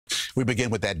We begin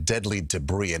with that deadly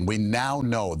debris, and we now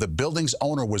know the building's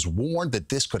owner was warned that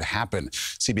this could happen.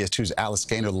 CBS 2's Alice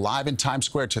Gaynor live in Times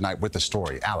Square tonight with the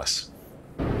story. Alice.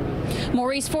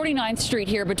 Maurice, 49th Street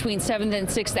here between 7th and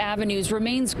 6th Avenues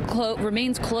remains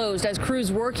closed as crews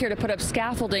work here to put up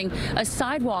scaffolding, a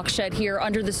sidewalk shed here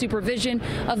under the supervision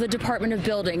of the Department of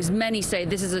Buildings. Many say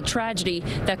this is a tragedy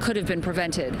that could have been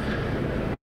prevented.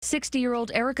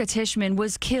 60-year-old Erica Tishman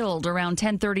was killed around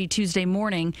 10:30 Tuesday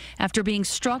morning after being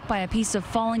struck by a piece of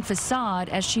falling facade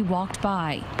as she walked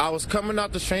by. I was coming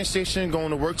out the train station going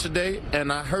to work today,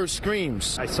 and I heard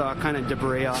screams. I saw kind of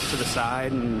debris off to the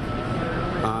side, and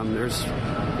there's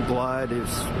blood. It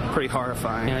was pretty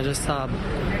horrifying. I just saw,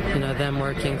 them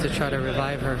working to try to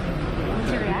revive her.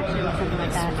 What's your reaction to something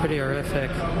like that? It's pretty horrific.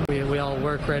 We all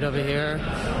work right over here.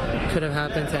 Could have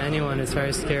happened to anyone. It's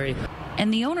very scary.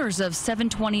 And the owners of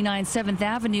 729 7th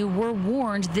Avenue were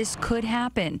warned this could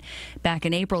happen. Back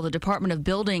in April, the Department of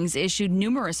Buildings issued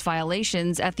numerous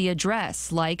violations at the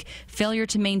address, like failure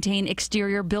to maintain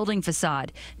exterior building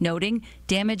facade, noting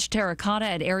damaged terracotta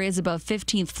at areas above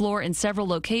 15th floor in several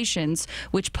locations,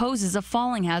 which poses a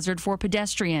falling hazard for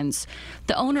pedestrians.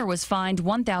 The owner was fined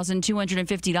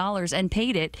 $1,250 and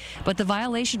paid it, but the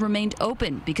violation remained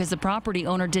open because the property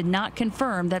owner did not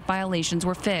confirm that violations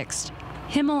were fixed.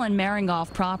 Himmel and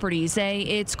Maringoff Properties say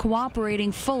it's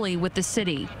cooperating fully with the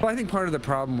city. Well, I think part of the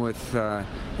problem with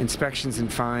inspections and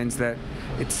fines that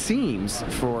it seems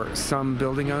for some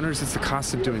building owners it's the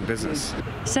cost of doing business.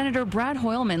 Senator Brad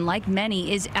Hoylman, like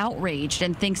many, is outraged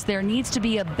and thinks there needs to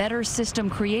be a better system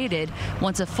created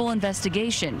once a full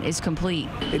investigation is complete.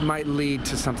 It might lead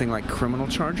to something like criminal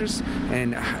charges,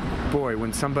 and boy,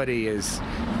 when somebody is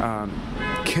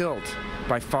killed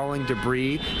by falling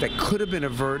debris that could have been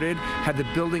averted had the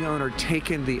building owner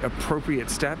taken the appropriate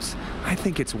steps, I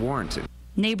think it's warranted.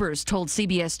 Neighbors told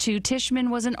CBS 2 Tishman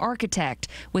was an architect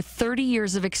with 30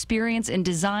 years of experience in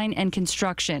design and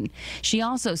construction. She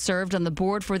also served on the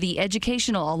board for the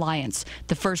Educational Alliance,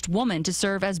 the first woman to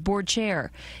serve as board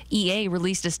chair. EA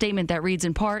released a statement that reads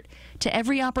in part, "To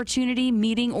every opportunity,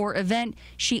 meeting, or event,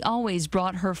 she always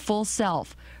brought her full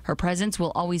self. Her presence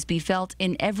will always be felt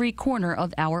in every corner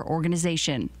of our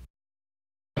organization."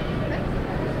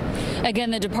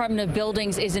 Again, the Department of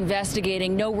Buildings is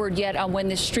investigating. No word yet on when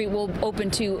this street will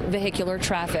open to vehicular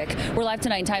traffic. We're live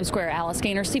tonight in Times Square. Alice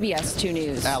Gaynor, CBS 2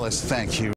 News. Alice, thank you.